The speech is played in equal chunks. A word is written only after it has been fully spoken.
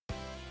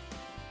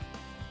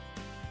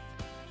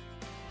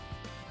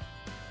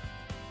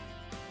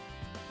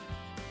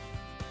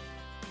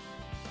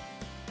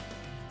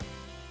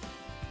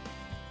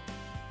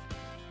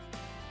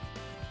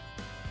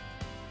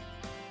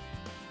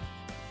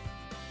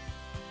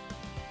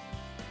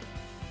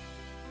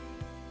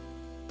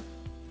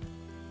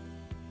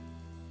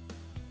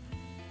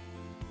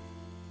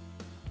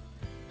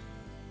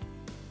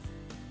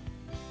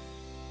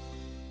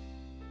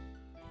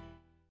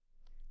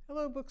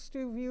Hello, Book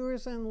Stew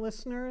viewers and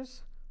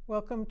listeners.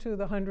 Welcome to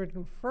the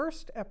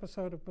 101st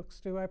episode of Book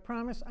Stew. I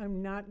promise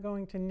I'm not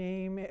going to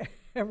name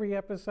every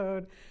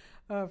episode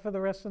for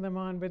the rest of them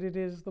on, but it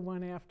is the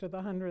one after the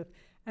 100th.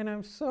 And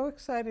I'm so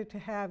excited to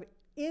have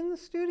in the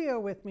studio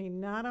with me,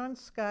 not on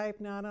Skype,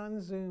 not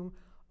on Zoom,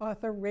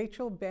 author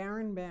Rachel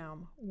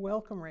Barenbaum.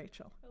 Welcome,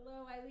 Rachel.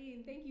 Hello,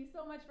 Eileen. Thank you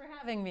so much for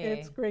having me.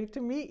 It's great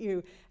to meet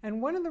you.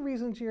 And one of the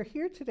reasons you're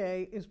here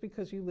today is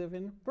because you live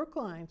in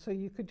Brookline, so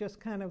you could just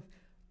kind of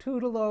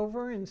tootle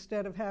over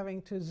instead of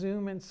having to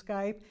Zoom and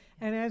Skype.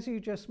 And as you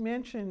just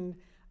mentioned,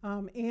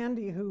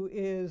 Andy, who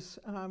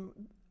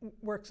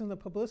works in the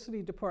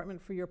publicity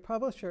department for your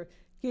publisher,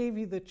 gave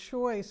you the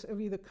choice of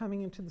either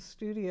coming into the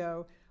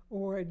studio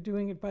or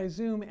doing it by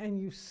Zoom,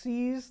 and you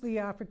seized the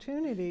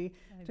opportunity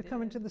to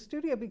come into the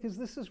studio because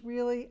this is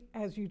really,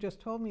 as you just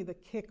told me, the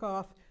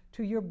kickoff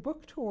to your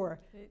book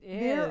tour. It is.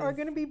 There are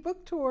going to be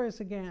book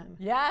tours again.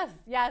 Yes.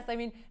 I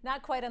mean,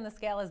 not quite on the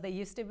scale as they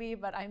used to be,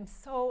 but I'm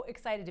so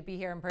excited to be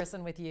here in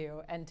person with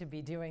you and to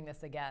be doing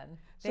this again.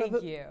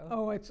 Thank you.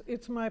 Oh,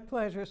 it's my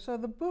pleasure. So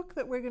the book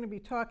that we're going to be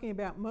talking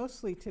about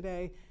mostly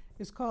today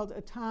is called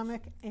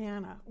Atomic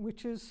Anna,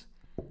 which is,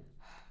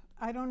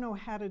 I don't know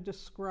how to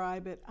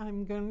describe it.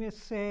 I'm going to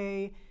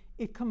say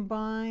it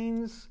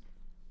combines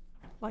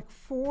like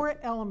four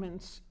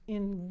elements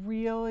in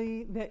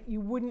really that you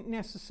wouldn't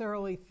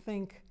necessarily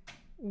think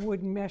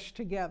would mesh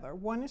together.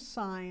 One is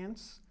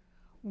science,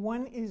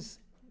 one is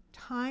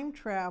time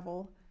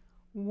travel,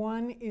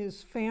 one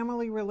is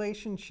family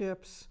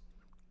relationships,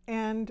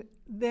 and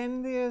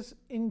then there's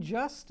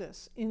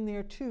injustice in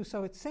there too.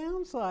 So it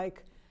sounds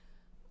like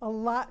a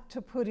lot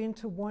to put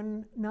into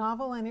one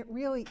novel, and it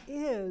really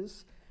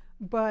is.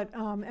 But,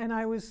 and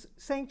I was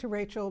saying to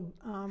Rachel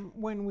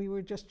when we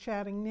were just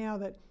chatting now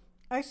that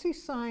I see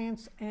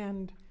science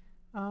and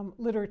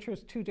literature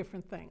as two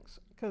different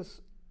things,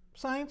 because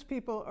science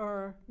people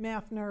are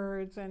math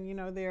nerds and, you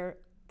know, they're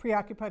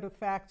preoccupied with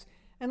facts,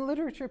 and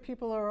literature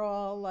people are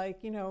all like,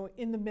 you know,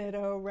 in the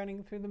meadow,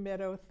 running through the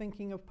meadow,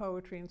 thinking of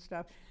poetry and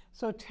stuff.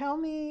 So tell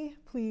me,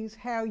 please,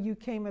 how you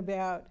came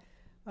about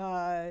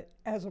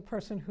as a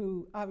person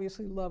who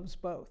obviously loves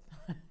both.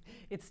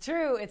 It's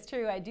true.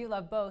 I do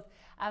love both.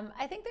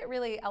 I think that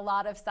really a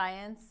lot of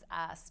science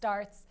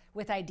starts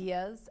with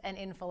ideas and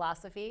in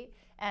philosophy.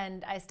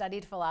 And I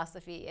studied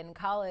philosophy in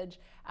college.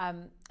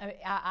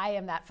 I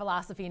am that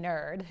philosophy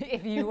nerd,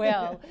 if you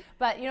will.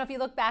 But you know, if you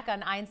look back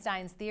on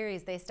Einstein's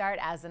theories, they start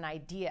as an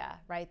idea,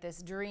 right?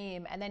 This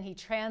dream, and then he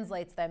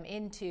translates them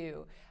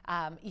into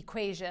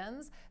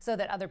equations so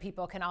that other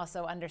people can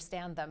also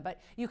understand them.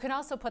 But you can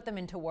also put them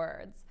into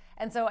words.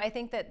 And so I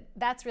think that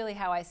that's really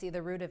how I see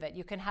the root of it.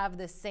 You can have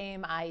the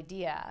same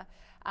idea,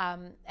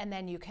 and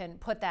then you can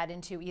put that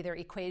into either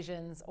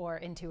equations or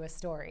into a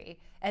story.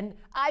 And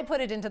I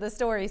put it into the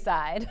story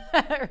side,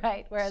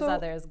 right? Whereas so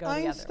others go the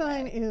other way.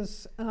 Einstein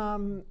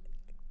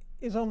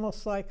is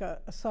almost like a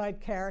side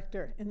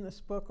character in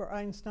this book, or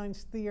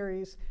Einstein's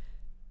theories.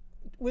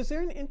 Was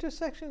there an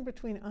intersection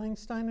between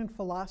Einstein and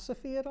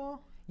philosophy at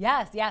all?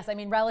 Yes. I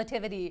mean,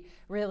 relativity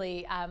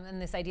really,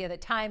 and this idea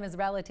that time is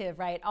relative,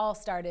 right, all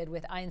started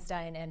with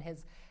Einstein and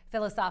his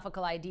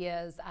philosophical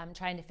ideas,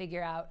 trying to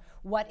figure out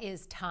what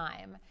is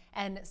time.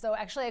 And so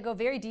actually I go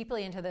very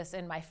deeply into this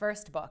in my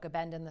first book, A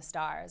Bend in the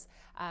Stars,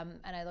 and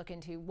I look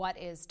into what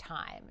is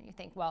time. And you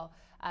think, well,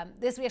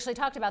 we actually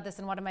talked about this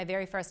in one of my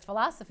very first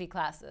philosophy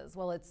classes.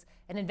 Well, it's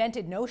an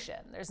invented notion.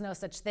 There's no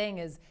such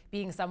thing as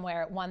being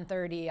somewhere at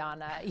 1:30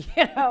 on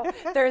a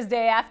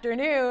Thursday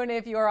afternoon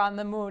if you're on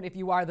the moon, if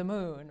you are the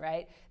moon,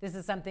 right? This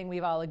is something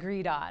we've all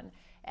agreed on.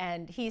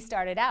 And he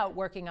started out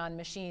working on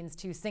machines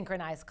to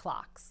synchronize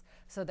clocks,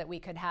 so that we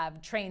could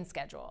have train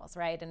schedules,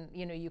 right? And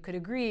you could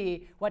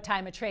agree what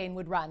time a train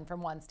would run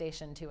from one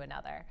station to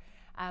another.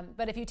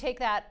 But if you take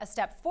that a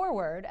step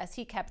forward, as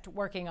he kept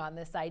working on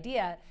this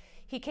idea,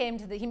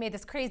 he made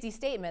this crazy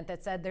statement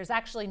that said there's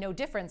actually no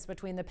difference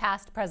between the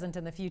past, present,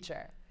 and the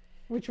future.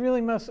 Which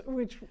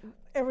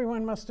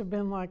everyone must have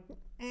been like,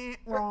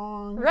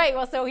 wrong. Right,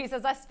 well, so he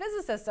says, us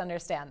physicists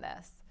understand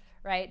this,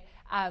 right?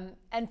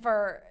 And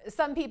for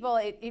some people,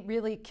 it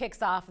really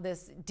kicks off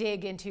this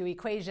dig into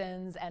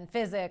equations and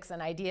physics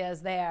and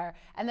ideas there.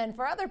 And then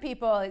for other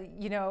people,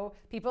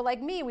 people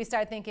like me, we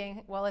start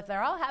thinking, well, if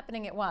they're all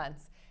happening at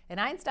once, and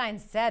Einstein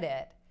said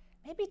it,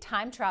 maybe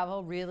time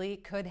travel really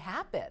could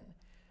happen,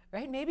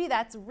 right? Maybe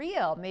that's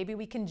real. Maybe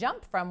we can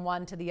jump from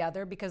one to the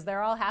other because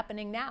they're all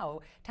happening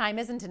now. Time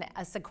isn't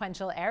a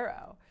sequential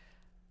arrow.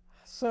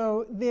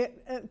 So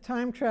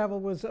time travel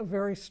was a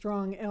very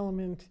strong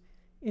element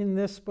in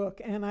this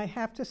book, and I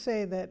have to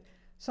say that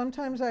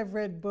sometimes I've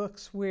read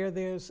books where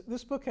this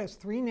book has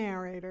 3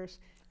 narrators,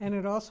 and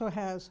it also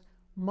has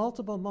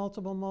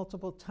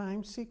multiple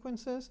time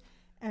sequences,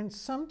 and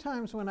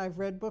sometimes when I've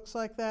read books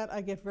like that, I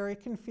get very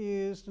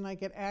confused and I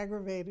get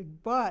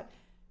aggravated, but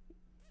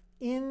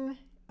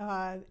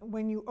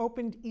when you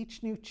opened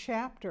each new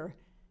chapter,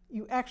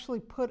 you actually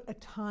put a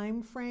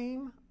time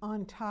frame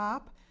on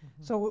top,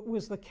 so it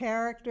was the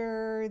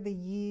character, the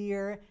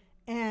year,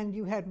 and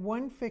you had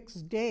one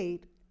fixed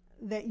date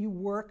that you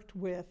worked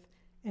with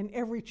and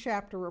every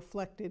chapter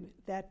reflected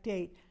that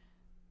date.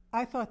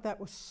 I thought that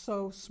was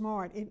so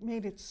smart. It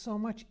made it so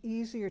much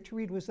easier to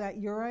read. Was that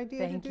your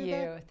idea to do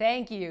that?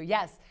 Thank you.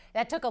 Yes,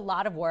 that took a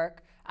lot of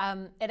work.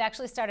 It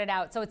actually started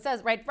out, so it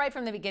says right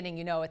from the beginning,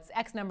 it's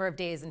X number of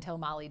days until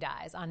Molly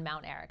dies on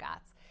Mount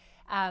Aragats.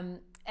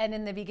 And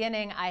in the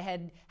beginning, I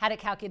had it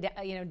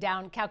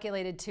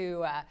calculated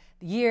to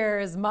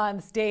years,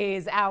 months,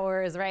 days,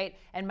 hours, right?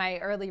 And my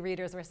early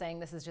readers were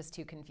saying, this is just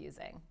too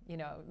confusing.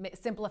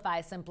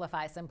 Simplify,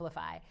 simplify,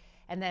 simplify.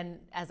 And then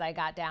as I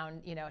got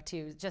down,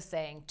 to just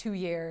saying 2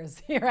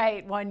 years,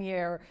 right? 1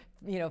 year,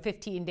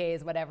 15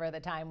 days, whatever the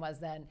time was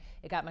then,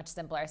 it got much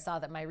simpler. I saw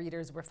that my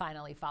readers were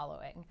finally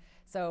following.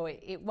 So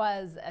it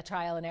was a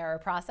trial and error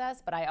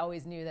process, but I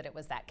always knew that it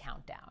was that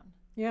countdown.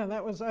 Yeah,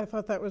 I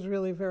thought that was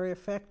really very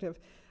effective.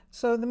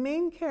 So the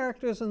main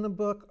characters in the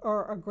book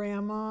are a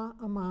grandma,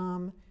 a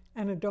mom,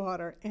 and a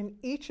daughter, and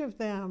each of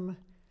them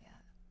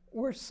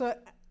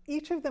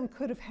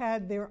could have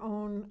had their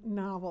own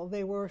novel.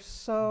 They were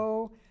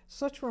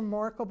such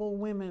remarkable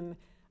women,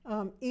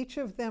 each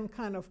of them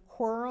kind of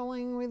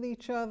quarreling with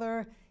each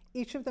other,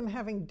 each of them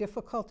having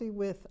difficulty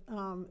with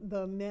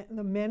the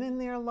men in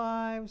their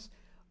lives,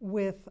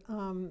 with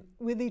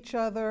each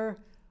other,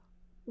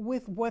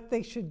 with what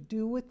they should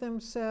do with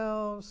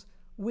themselves,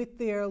 with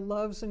their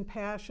loves and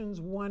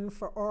passions, one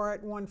for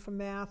art, one for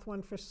math,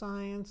 one for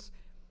science.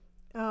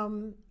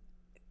 Where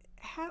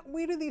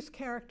do these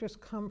characters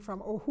come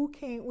from, or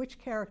which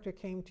character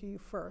came to you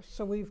first?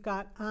 So we've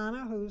got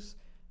Anna, who's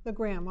the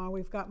grandma,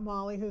 we've got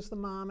Molly, who's the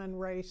mom, and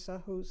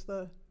Raisa, who's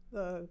the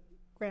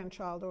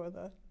grandchild or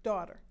the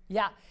daughter.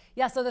 Yeah,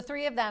 so the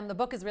three of them, the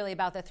book is really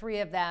about the three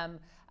of them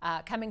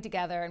coming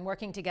together and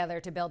working together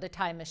to build a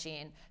time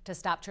machine to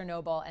stop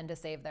Chernobyl and to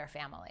save their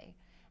family.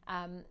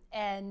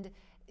 And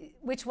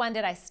which one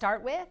did I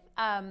start with?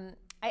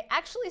 I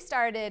actually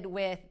started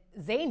with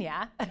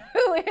Xenia,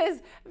 who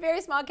is a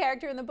very small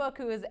character in the book,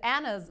 who is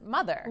Anna's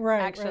mother,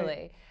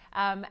 actually.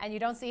 Right. And you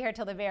don't see her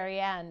till the very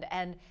end.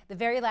 And the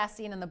very last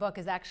scene in the book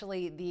is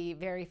actually the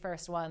very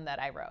first one that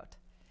I wrote.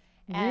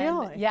 And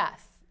really?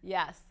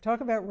 Yes.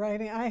 Talk about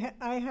writing.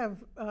 I have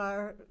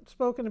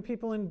spoken to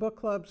people in book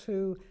clubs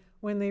who,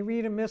 when they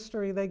read a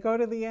mystery, they go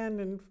to the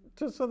end and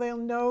just so they'll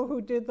know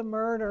who did the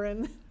murder,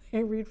 and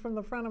they read from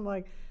the front. I'm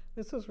like,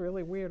 this is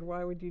really weird.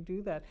 Why would you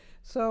do that?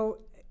 So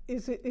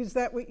is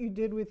that what you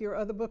did with your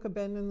other book, A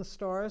Bend in the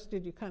Stars?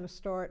 Did you kind of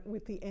start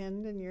with the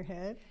end in your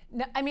head?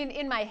 No, I mean,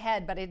 in my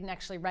head, but I didn't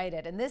actually write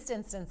it. In this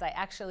instance, I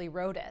actually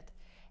wrote it.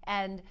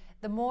 And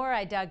the more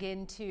I dug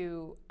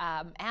into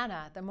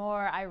Anna, the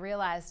more I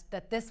realized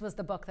that this was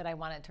the book that I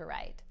wanted to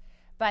write.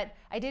 But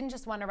I didn't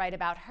just want to write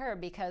about her,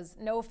 because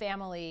no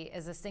family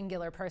is a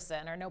singular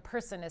person, or no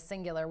person is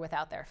singular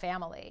without their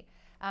family.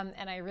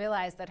 And I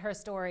realized that her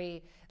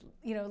story,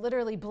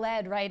 literally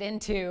bled right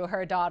into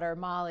her daughter,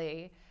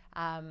 Molly,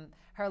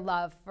 her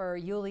love for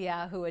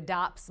Yulia, who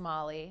adopts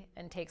Molly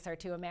and takes her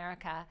to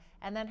America,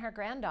 and then her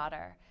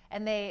granddaughter.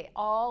 And they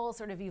all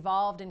sort of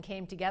evolved and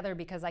came together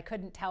because I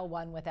couldn't tell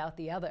one without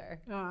the other.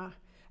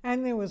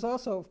 And there was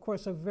also, of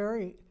course, a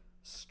very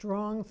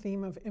strong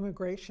theme of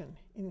immigration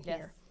in here.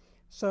 Yes.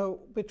 So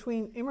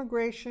between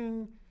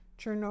immigration,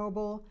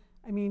 Chernobyl,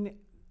 I mean,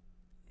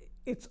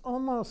 it's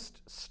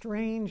almost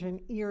strange and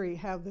eerie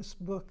how this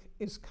book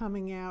is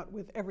coming out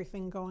with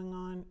everything going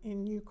on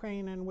in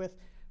Ukraine, and with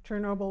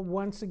Chernobyl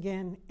once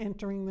again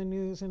entering the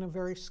news in a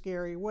very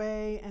scary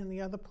way, and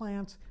the other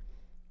plants.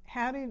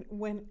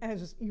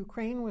 As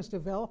Ukraine was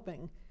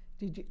developing,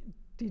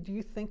 did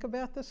you think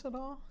about this at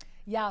all?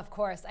 Yeah, of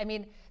course. I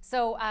mean,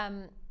 so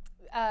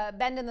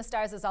Bend in the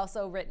Stars is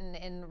also written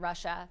in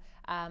Russia.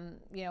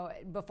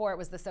 Before it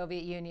was the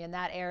Soviet Union,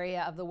 that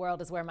area of the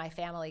world is where my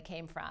family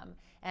came from.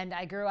 And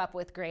I grew up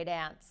with great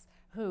aunts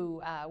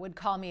who would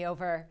call me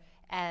over,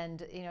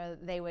 and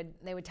they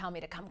would tell me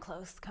to come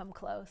close,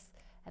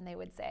 and they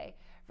would say,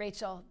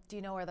 Rachel, do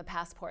you know where the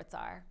passports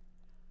are?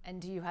 And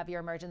do you have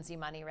your emergency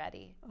money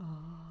ready? Oh.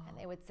 And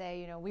they would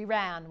say,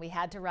 we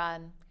had to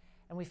run,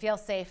 and we feel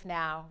safe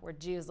now. We're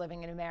Jews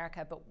living in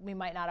America, but we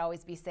might not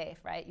always be safe,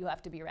 right? You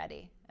have to be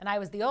ready. And I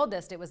was the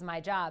oldest, it was my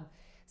job.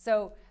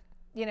 So,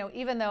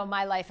 even though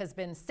my life has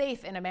been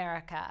safe in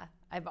America,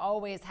 I've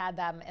always had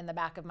them in the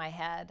back of my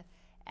head.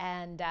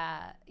 And,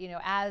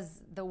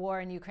 as the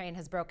war in Ukraine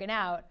has broken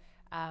out,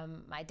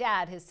 my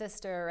dad, his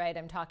sister, right,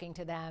 I'm talking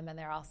to them, and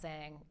they're all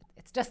saying,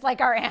 it's just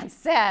like our aunt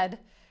said,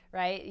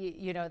 right?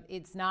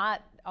 It's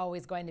not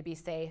always going to be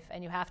safe,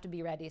 and you have to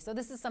be ready. So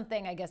this is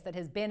something, I guess, that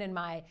has been in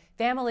my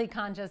family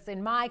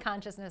in my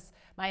consciousness,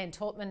 my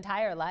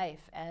entire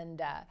life.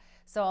 And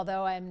so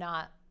although I'm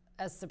not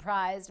as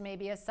surprised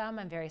maybe as some,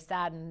 I'm very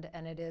saddened,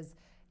 and it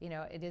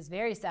is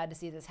very sad to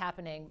see this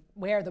happening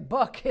where the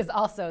book is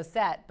also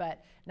set,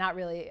 but not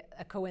really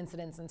a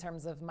coincidence in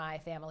terms of my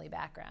family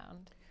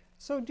background.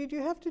 So did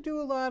you have to do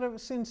a lot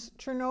of, since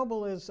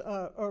Chernobyl is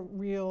a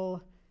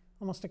real,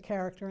 almost a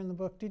character in the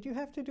book, did you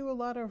have to do a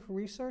lot of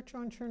research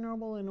on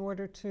Chernobyl in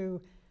order to,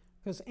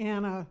 because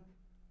Anna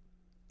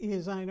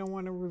is, I don't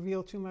want to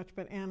reveal too much,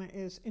 but Anna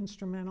is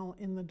instrumental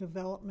in the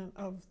development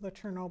of the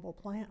Chernobyl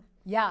plant.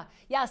 Yeah.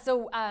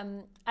 So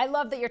I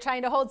love that you're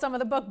trying to hold some of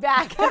the book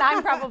back, and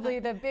I'm probably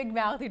the big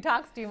mouth who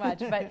talks too much.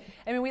 But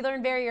I mean, we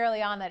learned very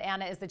early on that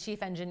Anna is the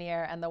chief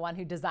engineer and the one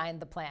who designed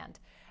the plant.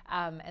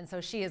 And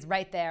so she is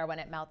right there when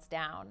it melts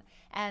down.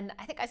 And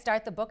I think I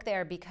start the book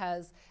there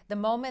because the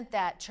moment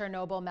that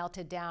Chernobyl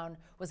melted down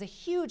was a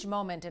huge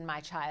moment in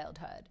my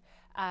childhood.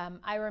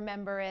 I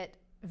remember it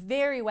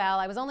very well.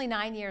 I was only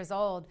 9 years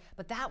old,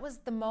 but that was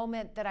the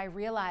moment that I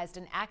realized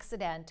an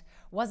accident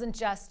wasn't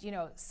just,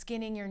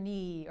 skinning your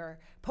knee or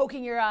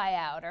poking your eye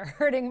out or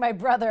hurting my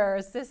brother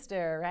or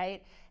sister,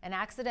 right? An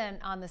accident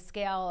on the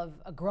scale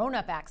of a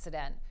grown-up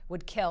accident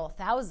would kill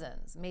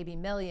thousands, maybe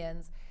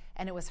millions,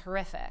 and it was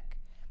horrific.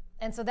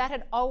 And so that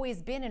had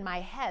always been in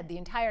my head the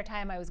entire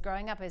time I was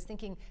growing up. I was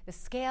thinking the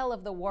scale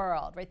of the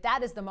world, right?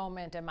 That is the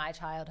moment in my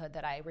childhood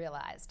that I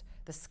realized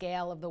the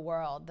scale of the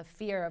world, the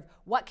fear of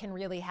what can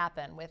really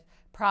happen with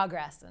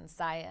progress and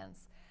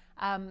science.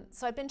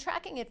 So I'd been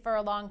tracking it for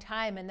a long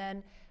time, and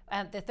then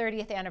at the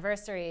 30th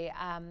anniversary,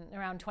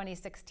 around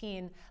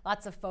 2016,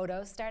 lots of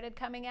photos started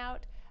coming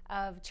out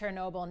of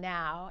Chernobyl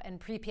now,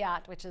 and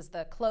Pripyat, which is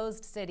the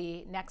closed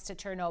city next to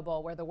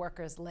Chernobyl where the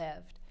workers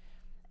lived.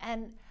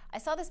 And I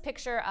saw this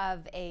picture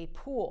of a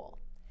pool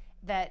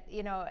that,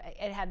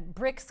 it had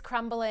bricks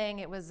crumbling.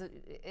 It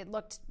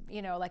looked,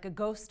 like a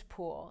ghost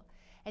pool.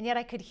 And yet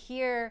I could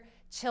hear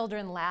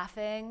children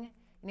laughing.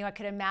 I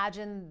could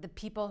imagine the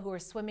people who were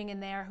swimming in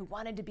there who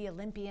wanted to be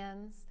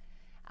Olympians.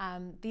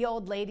 The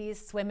old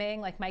ladies swimming,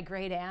 like my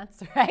great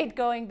aunts, right,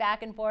 going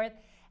back and forth.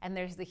 And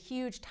there's the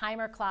huge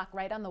timer clock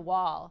right on the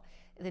wall.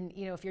 Then,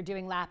 if you're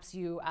doing laps,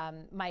 you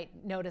might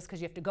notice because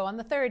you have to go on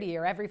the 30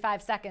 or every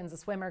 5 seconds a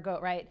swimmer go,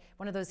 right?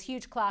 One of those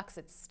huge clocks,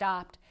 it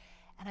stopped.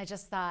 And I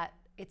just thought,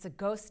 it's a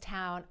ghost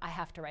town. I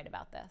have to write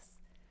about this.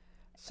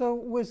 So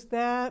was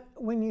that,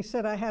 when you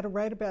said I had to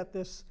write about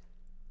this,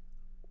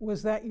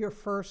 was that your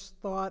first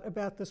thought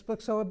about this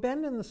book? So A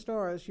Bend in the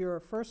Stars, your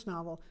first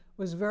novel,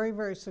 was very,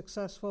 very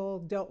successful,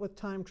 dealt with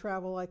time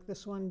travel like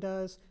this one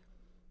does.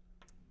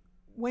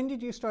 When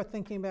did you start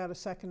thinking about a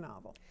second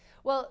novel?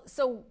 Well,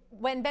 so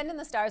when Bend in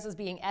the Stars was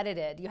being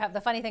edited, you have the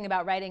funny thing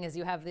about writing is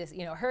you have this,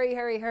 hurry,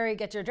 hurry, hurry,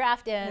 get your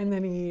draft in. And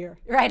then a year.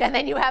 Right, and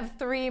then you have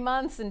 3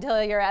 months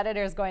until your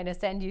editor is going to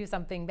send you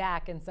something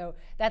back. And so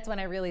that's when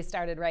I really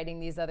started writing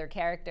these other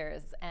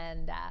characters.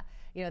 And,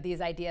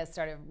 these ideas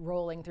started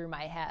rolling through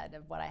my head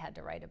of what I had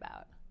to write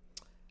about.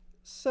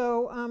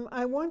 So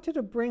I wanted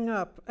to bring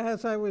up,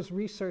 as I was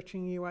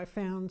researching you, I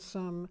found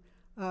some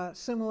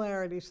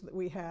similarities that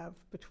we have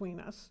between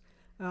us.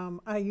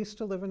 I used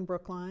to live in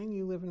Brookline.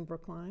 You live in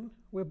Brookline.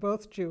 We're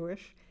both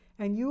Jewish.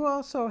 And you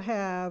also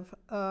have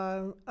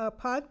a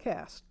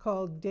podcast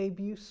called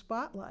Debut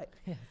Spotlight.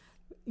 Yes.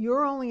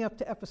 You're only up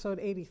to episode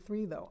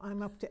 83, though.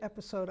 I'm up to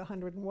episode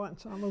 101,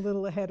 so I'm a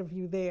little ahead of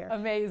you there.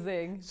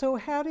 Amazing. So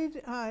how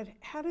did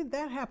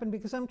that happen?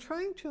 Because I'm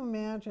trying to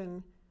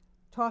imagine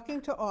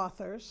talking to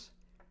authors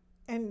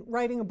and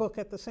writing a book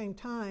at the same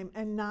time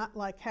and not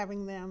like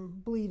having them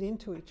bleed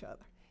into each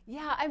other.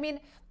 Yeah, I mean,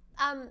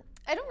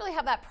 I don't really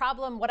have that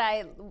problem. What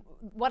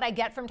I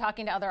get from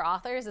talking to other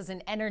authors is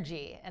an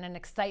energy and an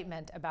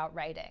excitement about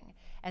writing.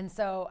 And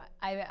so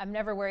I'm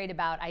never worried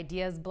about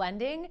ideas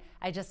blending.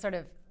 I just sort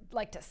of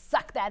like to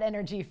suck that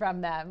energy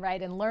from them,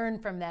 right? And learn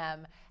from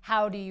them.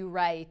 How do you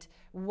write?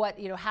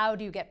 How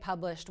do you get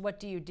published? What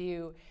do you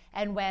do?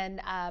 And when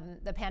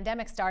the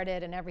pandemic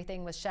started and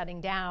everything was shutting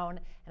down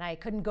and I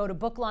couldn't go to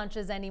book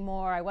launches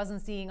anymore, I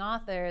wasn't seeing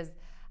authors,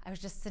 I was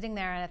just sitting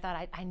there and I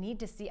thought, I need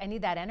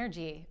that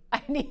energy.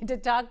 I need to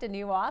talk to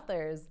new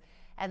authors.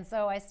 And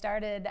so I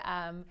started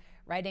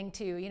writing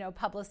to,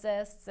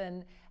 publicists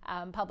and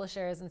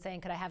publishers and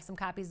saying, could I have some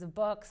copies of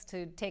books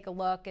to take a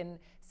look and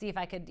see if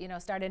I could,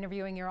 start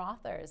interviewing your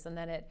authors. And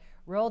then it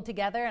rolled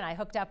together and I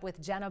hooked up with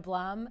Jenna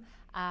Blum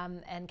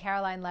and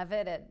Caroline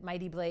Levitt at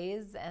Mighty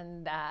Blaze,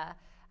 and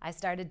I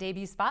started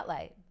Debut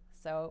Spotlight.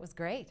 So it was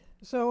great.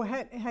 So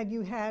had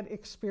you had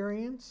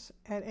experience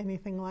at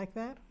anything like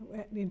that,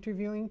 at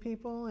interviewing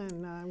people,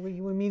 and were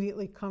you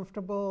immediately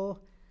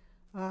comfortable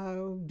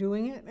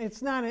doing it?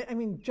 It's not,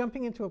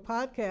 jumping into a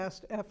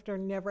podcast after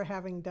never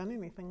having done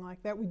anything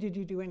like that, did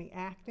you do any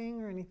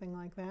acting or anything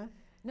like that?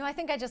 No, I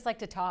think I just like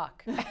to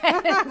talk.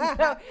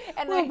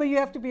 But you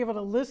have to be able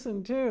to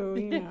listen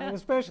too,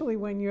 especially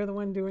when you're the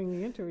one doing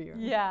the interview.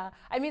 Yeah,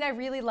 I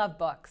really love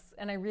books,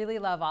 and I really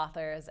love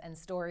authors and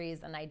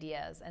stories and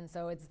ideas, and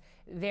so it's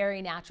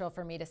very natural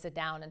for me to sit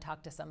down and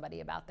talk to somebody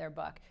about their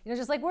book.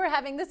 Just like we're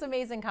having this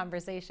amazing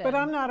conversation. But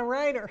I'm not a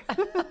writer.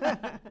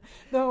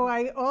 Though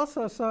I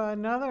also saw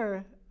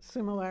another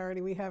similarity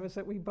we have is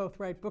that we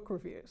both write book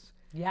reviews.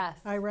 Yes.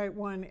 I write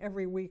one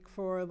every week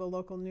for the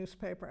local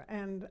newspaper,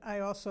 and I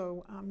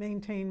also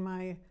maintain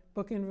my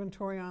book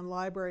inventory on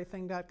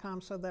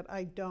librarything.com so that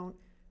I don't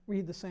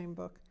read the same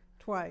book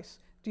twice.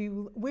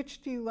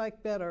 Which do you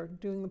like better,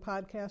 doing the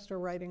podcast or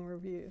writing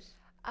reviews?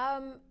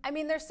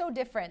 They're so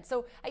different.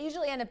 So I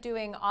usually end up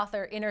doing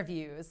author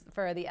interviews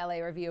for the LA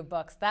Review of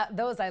Books.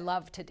 Those I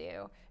love to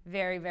do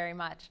very, very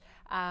much.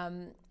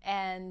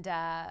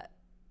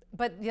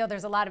 but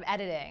there's a lot of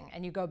editing,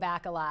 and you go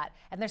back a lot.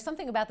 And there's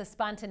something about the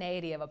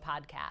spontaneity of a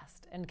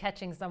podcast and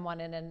catching someone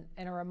in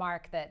a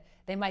remark that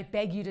they might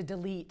beg you to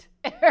delete.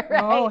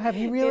 Right? Oh, have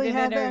you really in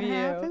had that interview.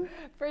 happen?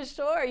 For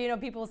sure.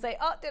 People say,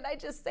 "Oh, did I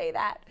just say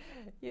that?"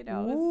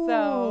 Ooh.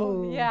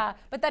 So yeah.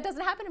 But that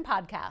doesn't happen in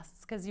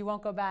podcasts because you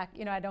won't go back.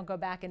 I don't go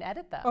back and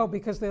edit them. Oh,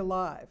 because they're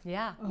live.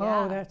 Yeah. Oh,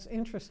 yeah. that's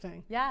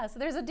interesting. Yeah. So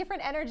there's a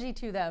different energy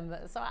to them.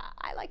 So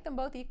I like them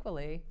both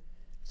equally.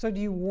 So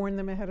do you warn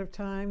them ahead of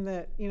time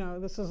that,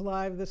 this is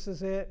live, this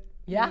is it?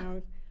 Yeah.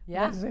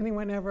 Yeah. Has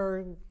anyone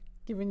ever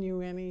given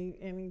you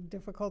any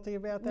difficulty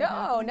about that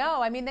happening?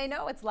 No. I mean, they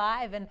know it's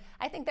live, and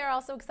I think they're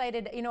also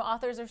excited.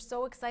 Authors are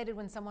so excited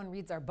when someone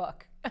reads our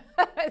book.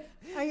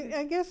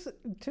 I guess,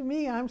 to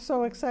me, I'm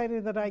so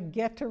excited that I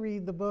get to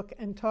read the book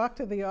and talk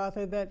to the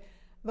author that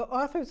the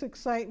author's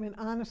excitement,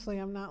 honestly,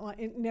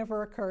 it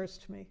never occurs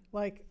to me.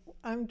 Like,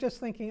 I'm just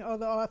thinking,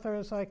 the author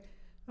is like,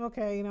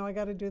 okay, I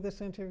got to do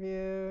this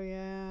interview.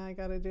 Yeah, I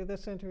got to do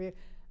this interview.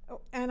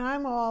 And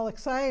I'm all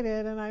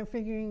excited, and I'm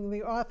figuring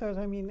the authors.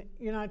 I mean,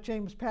 you're not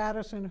James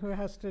Patterson who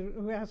has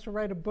to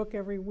write a book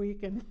every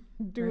week and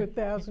do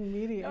 1,000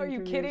 media Are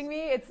interviews. you kidding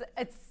me?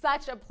 It's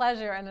such a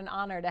pleasure and an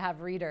honor to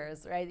have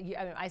readers, right?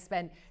 I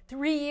spent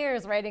 3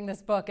 years writing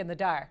this book in the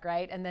dark,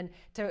 right? And then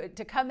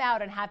to come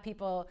out and have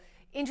people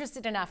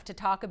interested enough to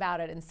talk about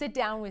it and sit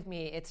down with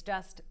me, it's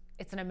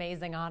an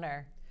amazing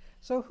honor.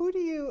 So who do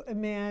you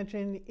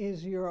imagine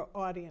is your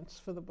audience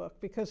for the book?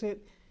 Because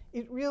it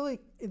really,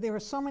 there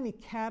are so many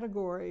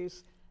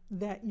categories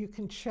that you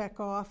can check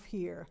off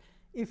here.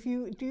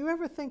 Do you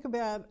ever think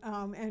about,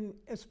 and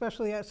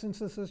especially since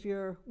this is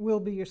will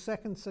be your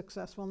second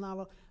successful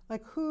novel,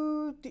 like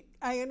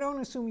I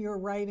don't assume you're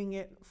writing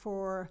it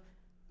for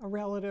a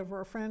relative or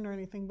a friend or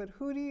anything, but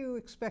who do you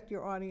expect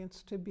your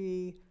audience to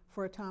be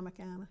for Atomic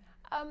Anna?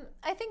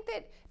 I think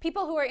that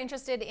people who are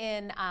interested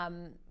in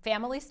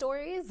family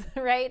stories,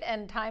 right,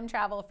 and time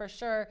travel for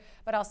sure,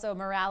 but also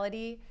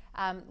morality.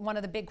 One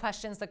of the big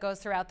questions that goes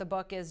throughout the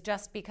book is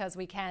just because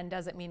we can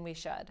doesn't mean we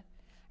should.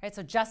 Right?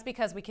 So just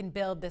because we can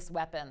build this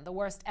weapon, the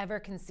worst ever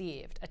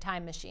conceived, a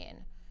time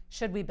machine,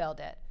 should we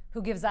build it?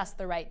 Who gives us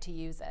the right to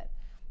use it?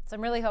 So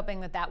I'm really hoping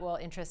that will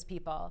interest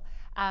people.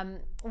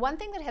 One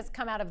thing that has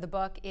come out of the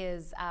book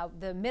is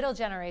the middle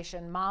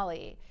generation,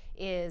 Molly,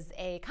 is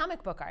a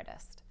comic book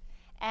artist.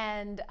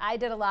 And I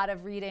did a lot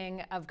of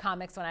reading of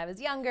comics when I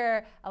was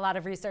younger, a lot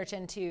of research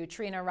into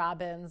Trina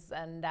Robbins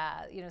and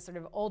sort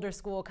of older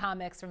school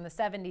comics from the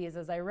 70s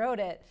as I wrote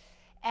it.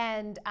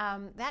 And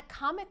that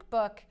comic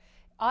book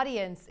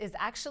audience is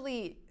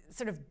actually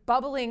sort of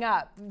bubbling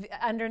up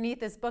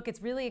underneath this book.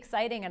 It's really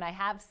exciting, and I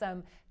have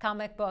some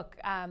comic book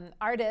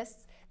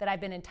artists that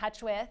I've been in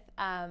touch with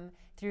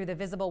through the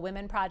Visible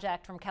Women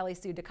Project from Kelly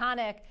Sue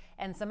DeConnick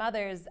and some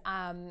others.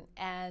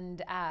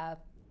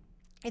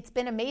 It's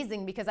been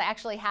amazing because I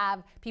actually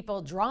have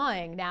people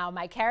drawing now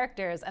my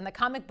characters and the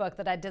comic book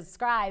that I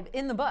describe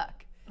in the book.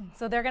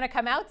 So they're going to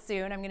come out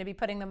soon. I'm going to be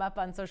putting them up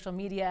on social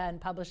media and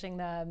publishing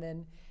them,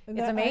 and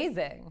it's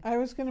amazing. I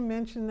was going to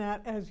mention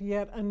that as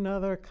yet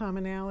another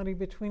commonality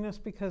between us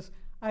because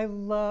I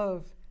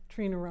love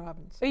Trina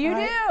Robbins. Oh, you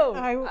do?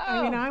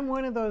 I mean, I'm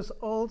one of those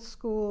old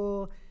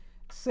school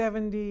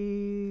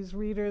 70s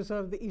readers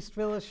of the East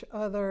Village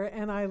Other,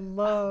 and I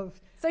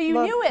love. So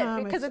you knew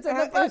comics. it because it's in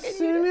the book.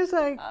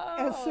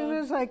 As soon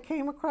as I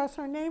came across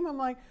her name, I'm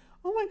like,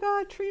 oh my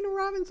God, Trina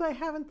Robbins! I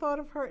haven't thought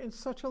of her in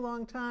such a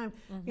long time.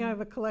 Mm-hmm. I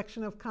have a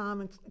collection of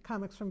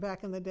comics from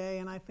back in the day,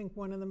 and I think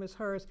one of them is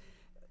hers.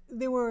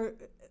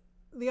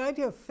 The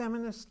idea of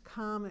feminist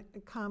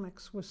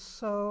comics was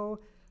so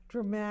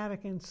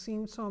dramatic and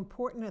seemed so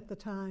important at the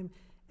time.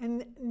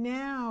 And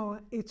now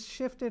it's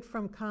shifted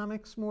from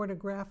comics more to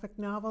graphic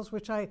novels,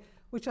 which I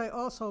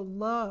also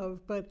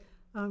love. But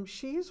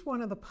she's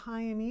one of the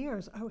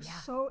pioneers. I was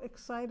so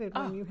excited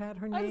when you had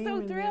her name.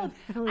 I'm so thrilled.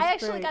 I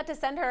actually got to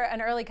send her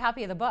an early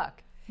copy of the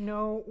book.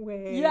 No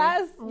way.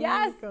 Yes, oh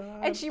yes. My God.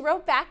 And she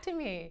wrote back to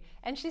me,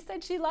 and she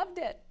said she loved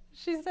it.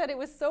 She said it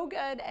was so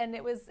good, and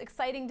it was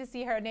exciting to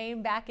see her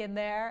name back in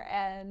there,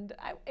 and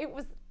it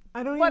was.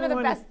 I don't one even of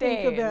the want best to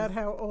think days. about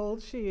how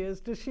old she is.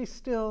 Does she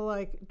still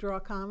draw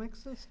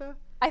comics and stuff?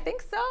 I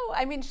think so.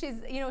 I mean, she's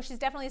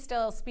definitely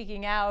still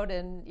speaking out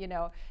and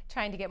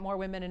trying to get more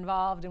women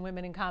involved and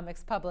women in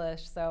comics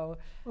published. So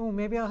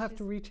maybe I'll have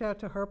to reach out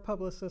to her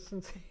publicist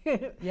and see.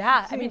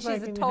 Yeah, see I mean, if I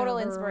she's a can total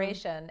have her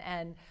inspiration,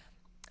 and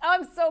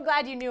I'm so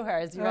glad you knew her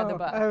as you read the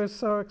book. I was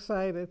so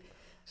excited.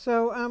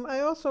 So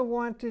I also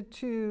wanted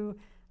to.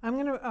 I'm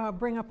going to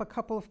bring up a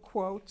couple of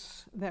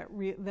quotes that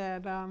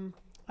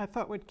I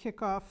thought would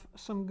kick off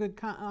some good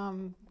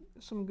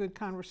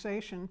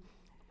conversation.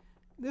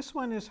 This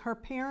one is, her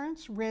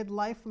parents read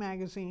Life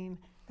magazine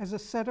as a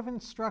set of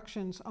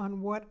instructions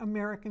on what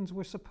Americans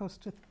were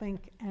supposed to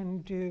think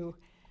and do.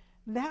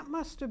 That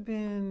must have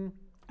been,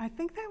 I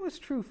think that was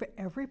true for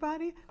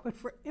everybody, but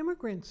for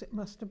immigrants it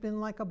must have been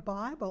like a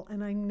Bible,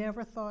 and I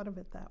never thought of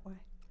it that way.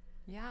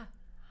 Yeah,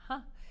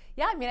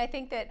 Yeah, I mean, I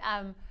think that,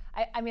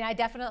 I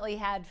definitely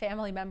had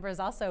family members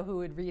also who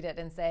would read it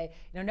and say,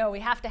 no, we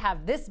have to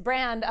have this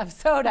brand of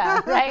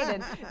soda, right?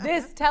 And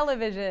this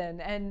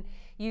television. And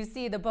you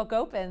see the book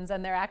opens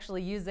and they're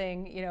actually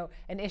using,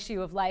 an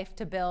issue of Life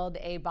to build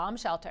a bomb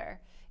shelter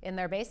in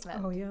their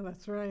basement. Oh yeah,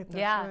 that's right.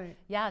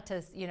 Yeah,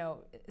 to,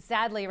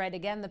 sadly, right,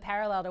 again, the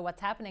parallel to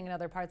what's happening in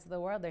other parts of the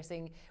world, they're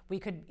saying we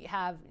could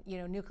have,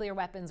 nuclear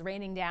weapons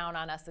raining down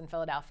on us in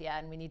Philadelphia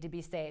and we need to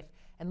be safe.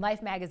 And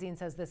Life magazine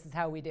says this is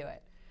how we do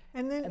it.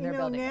 And then,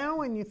 now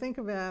when you think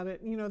about it,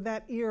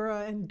 that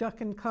era and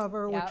Duck and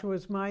Cover, which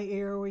was my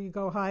era, where you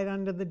go hide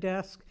under the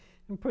desk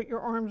and put your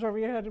arms over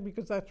your head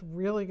because that's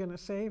really going to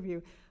save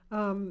you.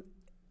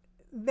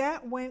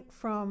 That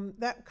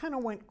kind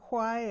of went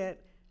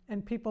quiet,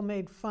 and people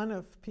made fun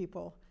of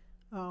people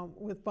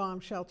with bomb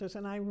shelters.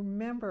 And I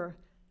remember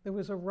there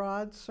was a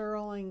Rod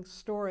Serling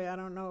story, I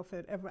don't know if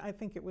it ever, I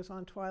think it was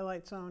on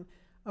Twilight Zone,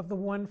 of the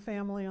one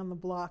family on the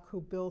block who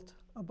built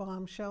a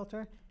bomb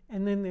shelter.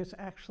 And then there's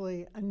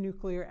actually a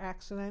nuclear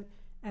accident,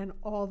 and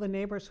all the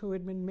neighbors who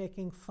had been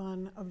making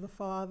fun of the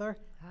father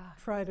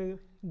try to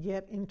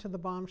get into the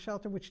bomb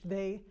shelter, which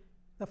the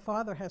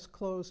father has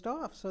closed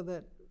off so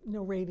that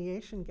no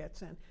radiation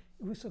gets in.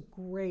 It was a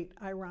great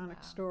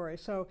ironic story.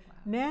 So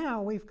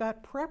now we've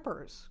got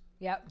preppers.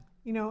 Yep.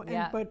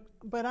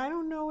 But I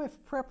don't know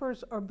if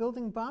preppers are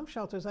building bomb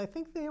shelters. I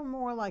think they're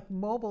more like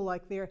mobile,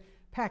 like they're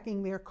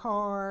packing their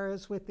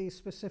cars with these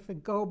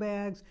specific go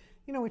bags,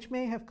 which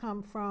may have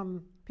come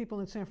from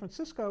people in San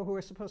Francisco who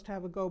are supposed to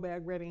have a go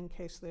bag ready in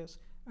case there's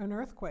an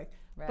earthquake.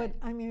 Right. But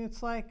I mean,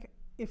 it's like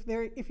if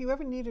you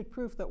ever needed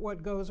proof that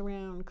what goes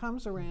around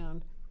comes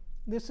around,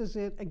 this is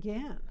it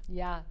again.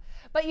 Yeah.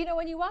 But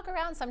when you walk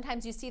around,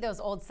 sometimes you see those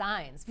old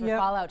signs for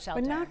fallout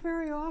shelter. But not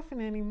very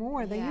often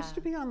anymore. They used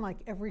to be on like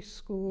every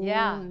school.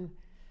 Yeah.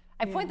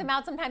 I point them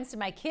out sometimes to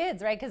my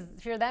kids, right? Because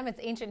for them, it's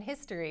ancient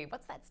history.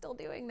 What's that still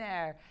doing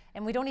there?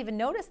 And we don't even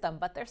notice them,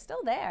 but they're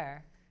still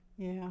there.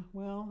 Yeah,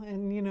 well,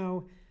 and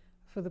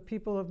for the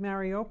people of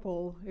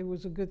Mariupol, it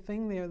was a good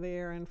thing they're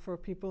there. And for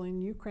people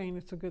in Ukraine,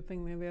 it's a good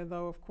thing they're there.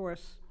 Though, of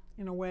course,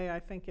 in a way, I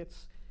think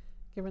it's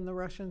given the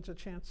Russians a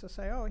chance to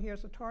say, oh,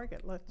 here's a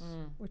target,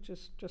 which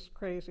is just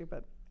crazy,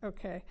 but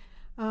okay.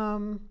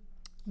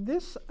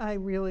 This I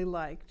really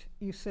liked.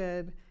 You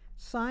said,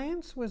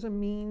 science was a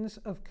means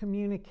of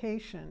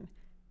communication.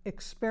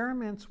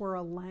 Experiments were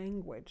a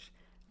language.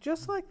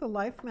 Just like the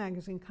Life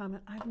magazine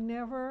comment, I've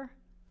never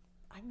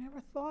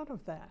thought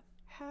of that.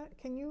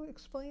 Can you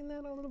explain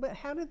that a little bit?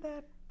 How did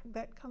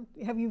that come?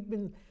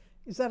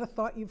 Is that a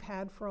thought you've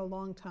had for a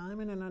long time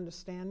and an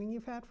understanding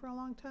you've had for a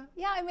long time?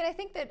 Yeah, I mean, I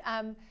think that,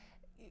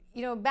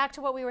 back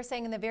to what we were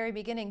saying in the very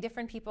beginning,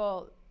 different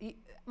people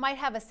might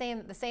have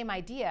the same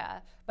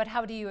idea, but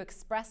how do you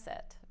express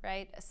it,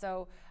 right?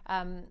 So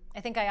I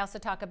think I also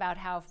talk about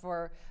how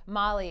for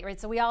Molly, right,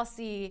 so we all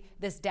see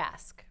this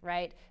desk,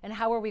 right? And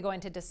how are we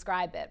going to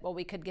describe it? Well,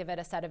 we could give it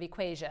a set of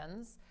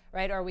equations,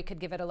 right? Or we could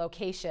give it a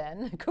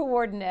location,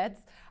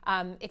 coordinates.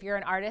 If you're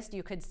an artist,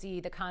 you could see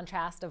the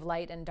contrast of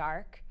light and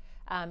dark.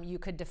 You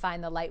could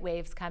define the light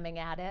waves coming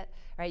at it,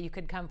 right? You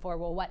could come for,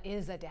 well, what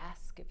is a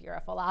desk if you're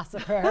a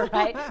philosopher,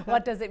 right?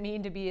 What does it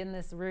mean to be in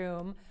this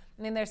room?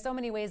 I mean, there's so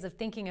many ways of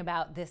thinking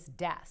about this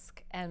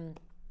desk. And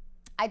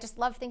I just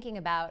love thinking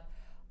about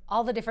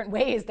all the different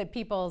ways that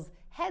people's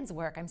heads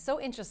work. I'm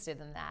so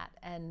interested in that.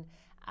 And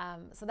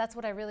so that's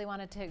what I really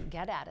wanted to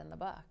get at in the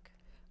book.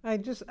 I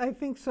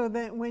think so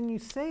that when you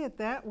say it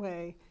that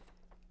way,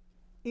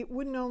 it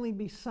wouldn't only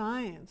be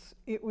science.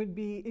 It would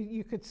be,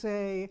 you could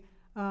say,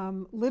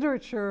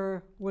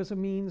 literature was a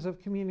means of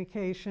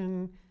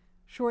communication,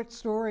 short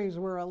stories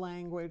were a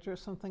language, or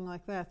something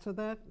like that. So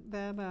that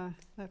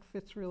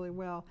fits really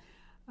well.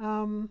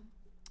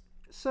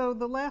 So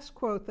the last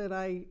quote that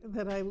I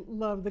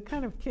love, that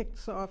kind of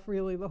kicks off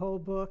really the whole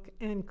book,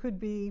 and could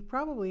be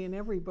probably in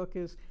every book,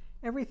 is,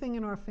 everything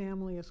in our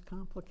family is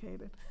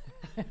complicated.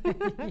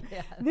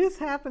 Yes. This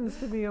happens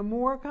to be a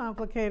more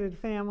complicated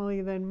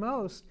family than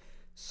most,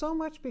 so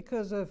much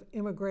because of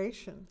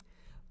immigration.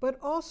 But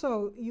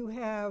also you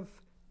have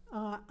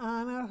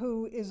Anna,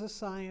 who is a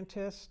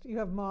scientist, you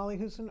have Molly,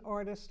 who's an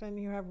artist,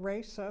 and you have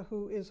Raisa,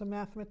 who is a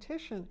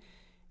mathematician.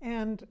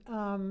 And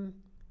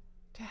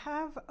to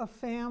have a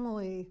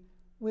family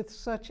with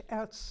such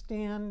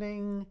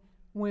outstanding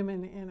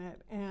women in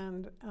it,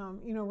 and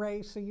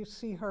Raisa, you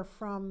see her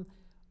from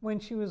when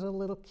she was a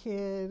little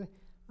kid.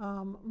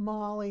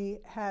 Molly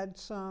had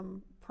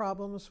some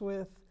problems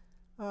with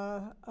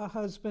a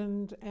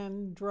husband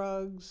and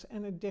drugs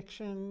and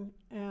addiction,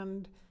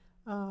 and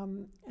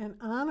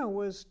Anna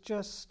was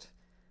just,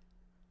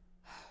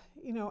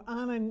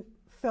 Anna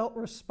felt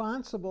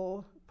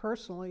responsible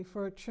personally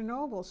for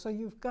Chernobyl. So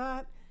you've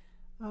got,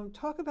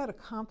 talk about a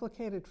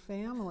complicated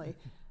family.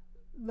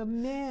 The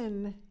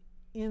men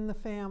in the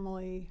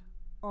family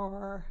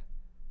are,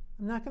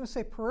 I'm not going to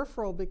say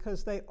peripheral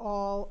because they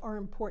all are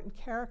important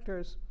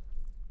characters,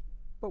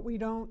 but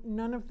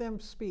none of them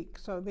speak.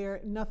 So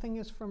nothing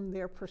is from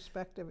their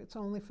perspective. It's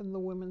only from the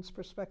women's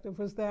perspective.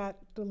 Was that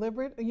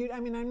deliberate? I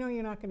mean, I know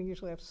you're not going to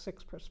usually have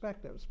 6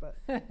 perspectives, but.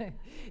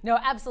 No,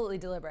 absolutely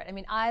deliberate. I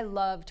mean, I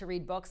love to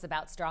read books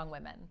about strong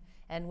women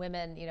and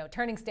women,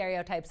 turning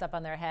stereotypes up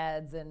on their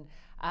heads. And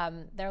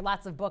there are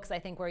lots of books, I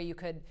think, where you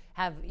could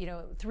have,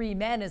 3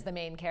 men as the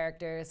main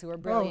characters who are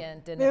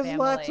brilliant in a family. There's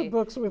lots of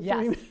books with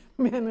 3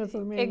 men as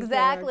the main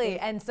Exactly.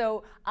 characters. And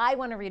so I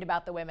want to read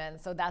about the women,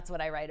 so that's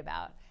what I write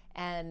about.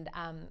 And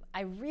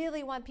I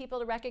really want people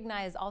to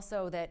recognize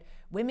also that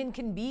women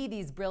can be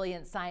these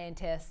brilliant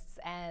scientists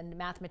and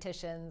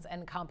mathematicians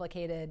and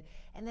complicated,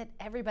 and that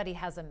everybody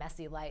has a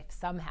messy life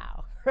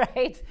somehow,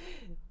 right?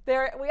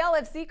 We all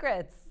have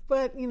secrets.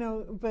 But,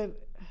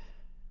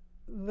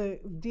 the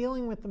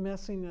dealing with the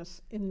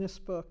messiness in this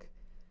book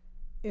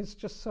is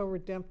just so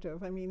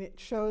redemptive. I mean, it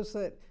shows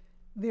that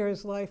there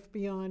is life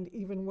beyond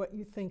even what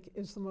you think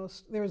is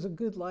there is a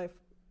good life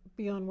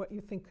beyond what you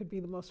think could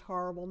be the most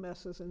horrible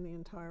messes in the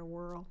entire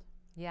world.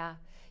 Yeah.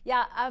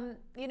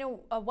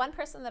 One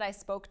person that I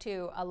spoke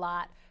to a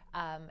lot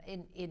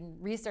in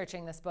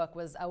researching this book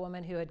was a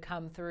woman who had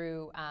come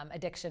through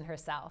addiction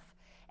herself.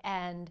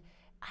 And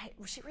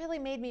she really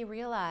made me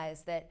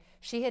realize that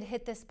she had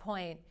hit this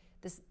point,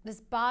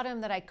 this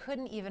bottom that I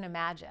couldn't even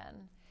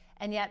imagine.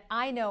 And yet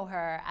I know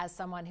her as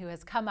someone who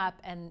has come up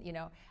and,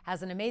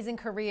 has an amazing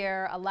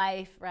career, a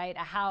life, right?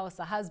 A house,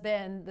 a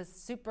husband, this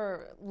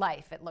super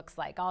life, it looks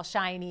like, all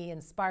shiny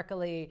and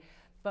sparkly.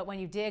 But when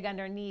you dig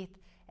underneath,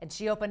 and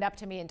she opened up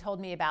to me and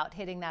told me about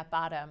hitting that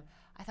bottom,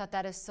 I thought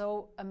that is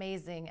so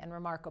amazing and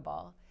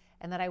remarkable.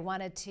 And that I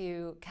wanted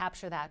to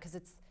capture that because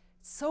it's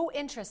so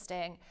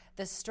interesting,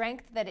 the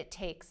strength that it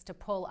takes to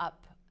pull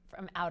up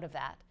from out of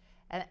that.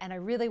 And I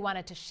really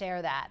wanted to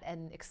share that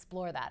and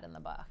explore that in the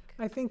book.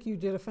 I think you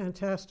did a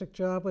fantastic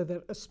job with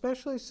it,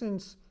 especially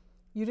since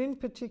you didn't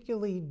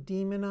particularly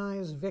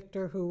demonize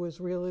Victor, who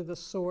was really the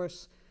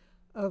source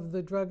of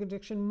the drug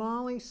addiction.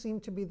 Molly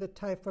seemed to be the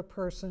type of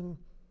person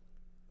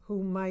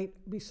who might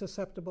be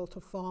susceptible to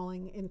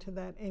falling into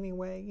that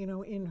anyway.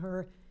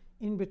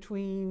 In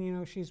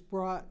between, she's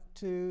brought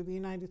to the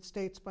United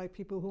States by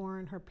people who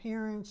aren't her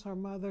parents, her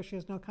mother. She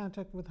has no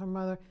contact with her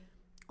mother.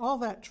 All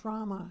that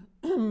trauma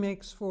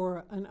makes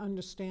for an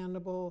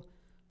understandable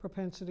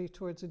propensity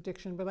towards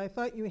addiction. But I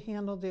thought you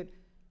handled it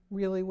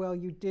really well.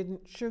 You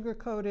didn't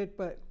sugarcoat it,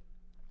 but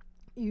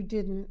you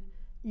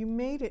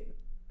made it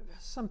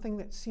something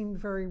that seemed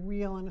very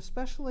real, and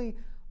especially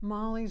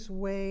Molly's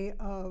way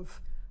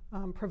of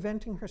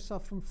preventing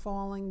herself from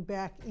falling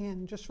back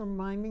in, just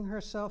reminding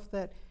herself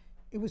that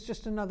it was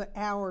just another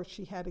hour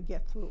she had to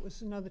get through. It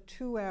was another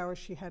 2 hours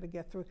she had to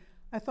get through.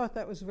 I thought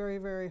that was very,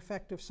 very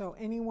effective. So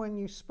anyone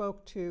you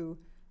spoke to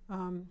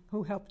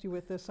who helped you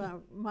with this,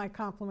 my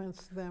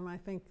compliments to them. I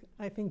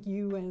think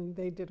you and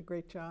they did a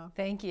great job.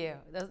 Thank you.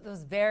 It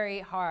was very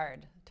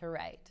hard to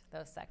write,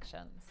 those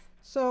sections.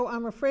 So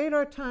I'm afraid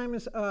our time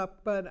is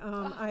up, but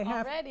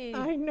already.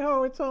 I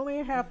know it's only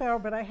a half hour,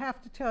 but I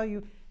have to tell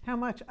you how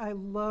much I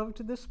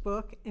loved this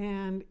book,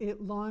 and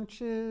it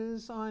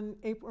launches on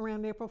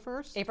around April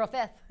 1st? April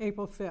 5th.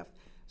 April 5th.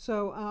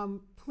 So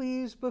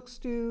please,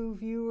 Bookstew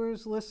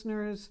viewers,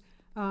 listeners,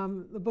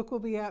 the book will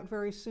be out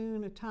very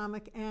soon,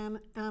 Atomic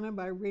Anna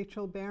by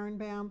Rachel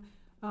Barenbaum.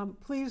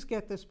 Please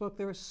get this book.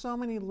 There are so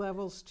many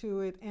levels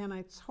to it, and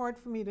it's hard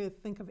for me to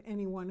think of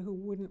anyone who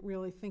wouldn't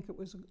really think it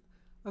was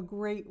a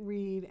great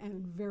read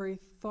and very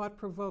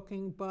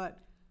thought-provoking, but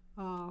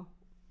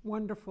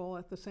wonderful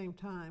at the same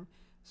time.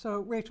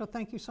 So, Rachel,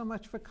 thank you so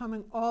much for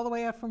coming all the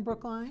way out from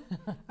Brookline.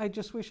 I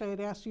just wish I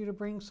had asked you to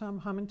bring some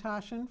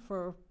Hamantaschen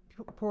for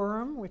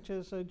Purim, which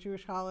is a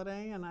Jewish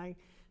holiday, and I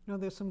know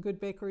there's some good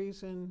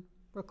bakeries in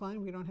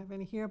Brookline. We don't have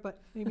any here,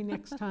 but maybe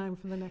next time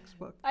for the next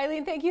book.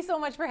 Eileen, thank you so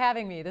much for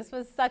having me. This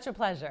was such a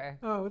pleasure.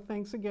 Oh,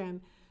 thanks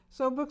again.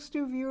 So,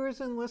 Bookstew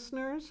viewers and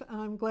listeners,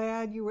 I'm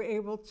glad you were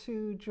able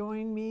to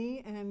join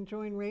me and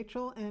join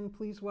Rachel, and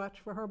please watch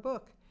for her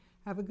book.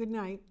 Have a good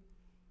night.